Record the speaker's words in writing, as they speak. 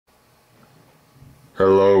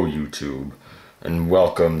Hello YouTube, and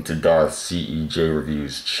welcome to Darth CEJ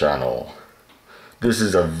Reviews channel. This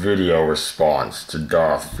is a video response to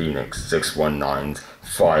Darthpheonix619's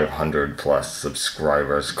 500 plus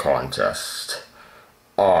subscribers contest.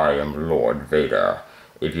 I am Lord Vader.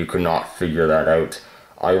 If you could not figure that out,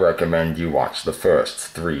 I recommend you watch the first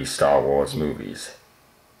 3 Star Wars movies,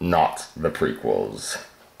 not the prequels.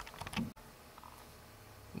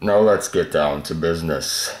 Now let's get down to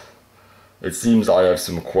business. It seems I have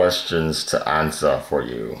some questions to answer for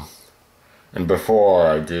you. And before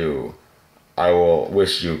I do, I will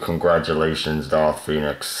wish you congratulations,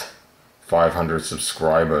 Darthpheonix. 500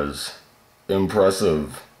 subscribers.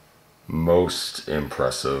 Impressive. Most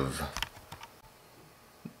impressive.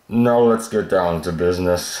 Now let's get down to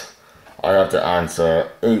business. I have to answer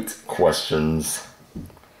 8 questions.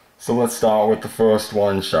 So let's start with the first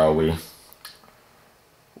one, shall we?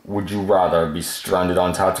 Would you rather be stranded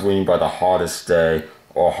on Tatooine by the hottest day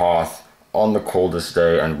or Hoth on the coldest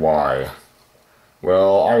day, and why?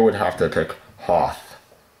 Well, I would have to pick Hoth.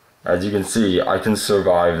 As you can see, I can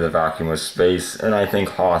survive the vacuum of space, and I think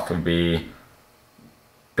Hoth would be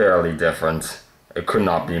barely different. It could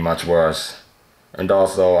not be much worse. And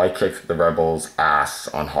also, I kicked the rebels' ass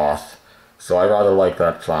on Hoth, so I rather like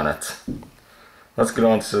that planet. Let's get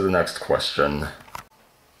on to the next question.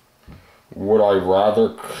 Would I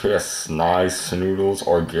rather kiss nice Snoodles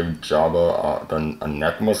or give Jabba a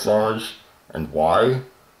neck massage? And why?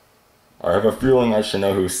 I have a feeling I should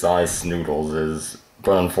know who Size Snoodles is,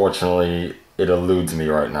 but unfortunately it eludes me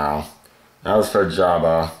right now. As for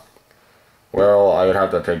Jabba, well, I would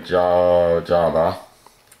have to pick Jabba.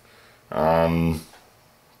 I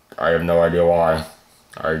have no idea why.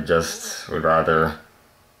 I just would rather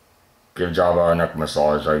give Jabba a neck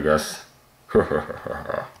massage, I guess.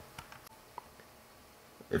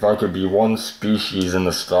 If I could be one species in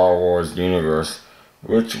the Star Wars universe,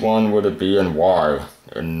 which one would it be and why?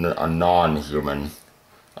 In a non-human.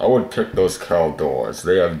 I would pick those Keldors.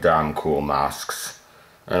 They have damn cool masks.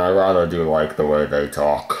 And I rather do like the way they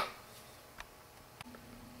talk.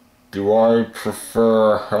 Do I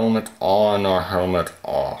prefer helmet on or helmet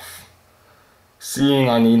off? Seeing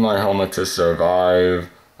I need my helmet to survive,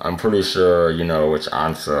 I'm pretty sure you know which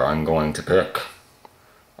answer I'm going to pick.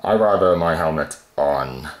 I rather my helmet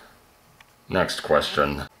on. Next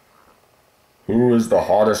question. Who is the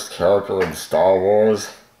hottest character in Star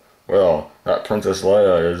Wars? Well, that Princess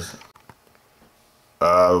Leia is...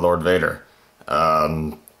 Lord Vader.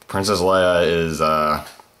 Princess Leia is,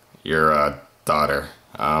 your, daughter.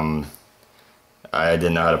 I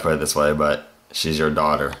didn't know how to put it this way, but she's your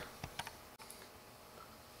daughter.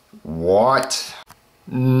 What?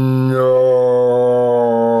 No!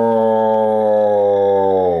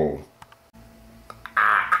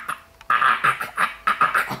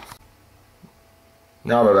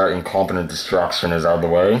 Now that incompetent distraction is out of the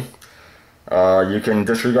way, you can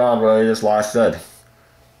disregard what I just last said.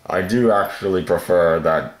 I do actually prefer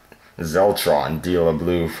that Zeltron, Dealer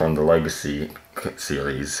Blue from the Legacy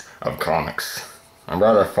series of comics. I'm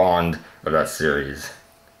rather fond of that series,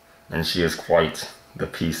 and she is quite the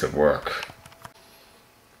piece of work.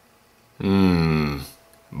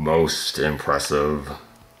 Most impressive.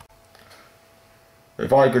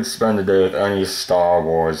 If I could spend a day with any Star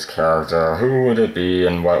Wars character, who would it be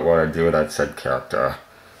and what would I do with that said character?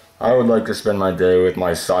 I would like to spend my day with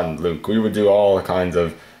my son, Luke. We would do all kinds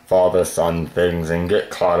of father-son things and get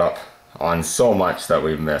caught up on so much that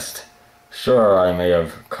we've missed. Sure, I may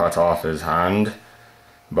have cut off his hand,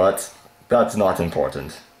 but that's not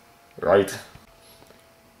important, right?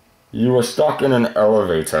 You were stuck in an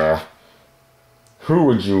elevator. Who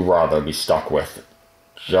would you rather be stuck with?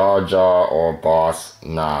 Jar Jar or Boss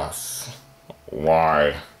Nass?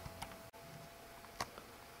 Why?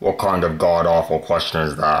 What kind of god-awful question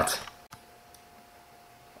is that?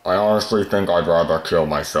 I honestly think I'd rather kill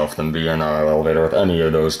myself than be in an elevator with any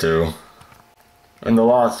of those two. And the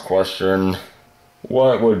last question,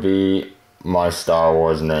 what would be my Star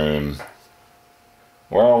Wars name?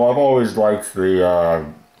 Well, I've always liked the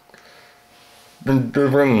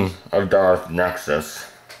Ring of Darth Nexus.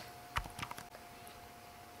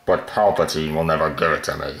 But Palpatine will never give it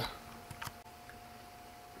to me.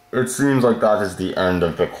 It seems like that is the end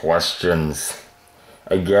of the questions.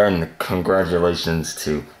 Again, congratulations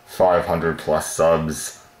to 500 plus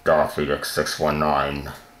subs,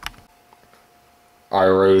 Darthpheonix619. I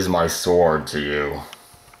raise my sword to you.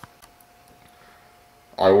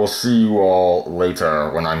 I will see you all later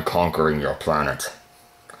when I'm conquering your planet.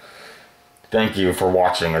 Thank you for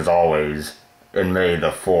watching as always, and may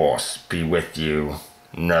the Force be with you.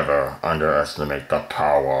 Never underestimate the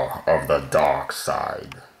power of the dark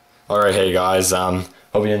side. Alright, hey guys, hope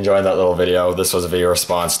you enjoyed that little video. This was a video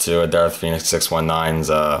response to a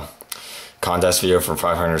Darthpheonix619's contest video for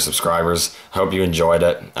 500 subscribers. I hope you enjoyed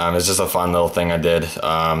it. It's just a fun little thing I did.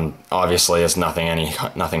 Obviously, it's nothing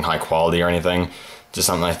high quality or anything. Just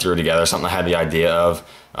something I threw together, something I had the idea of.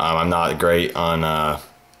 I'm not great on,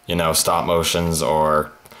 stop motions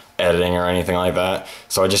or editing or anything like that.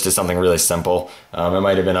 So I just did something really simple. It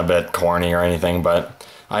might have been a bit corny or anything, but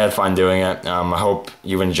I had fun doing it. I hope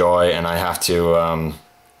you enjoy, and I have to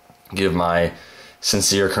give my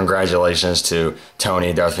sincere congratulations to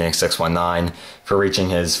Tony, Darthpheonix619, for reaching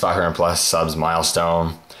his 500 plus subs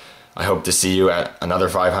milestone. I hope to see you at another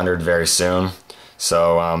 500 very soon.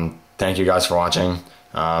 So thank you guys for watching.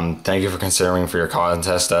 Thank you for considering for your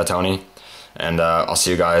contest, Tony. And I'll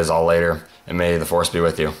see you guys all later, and may the force be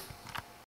with you.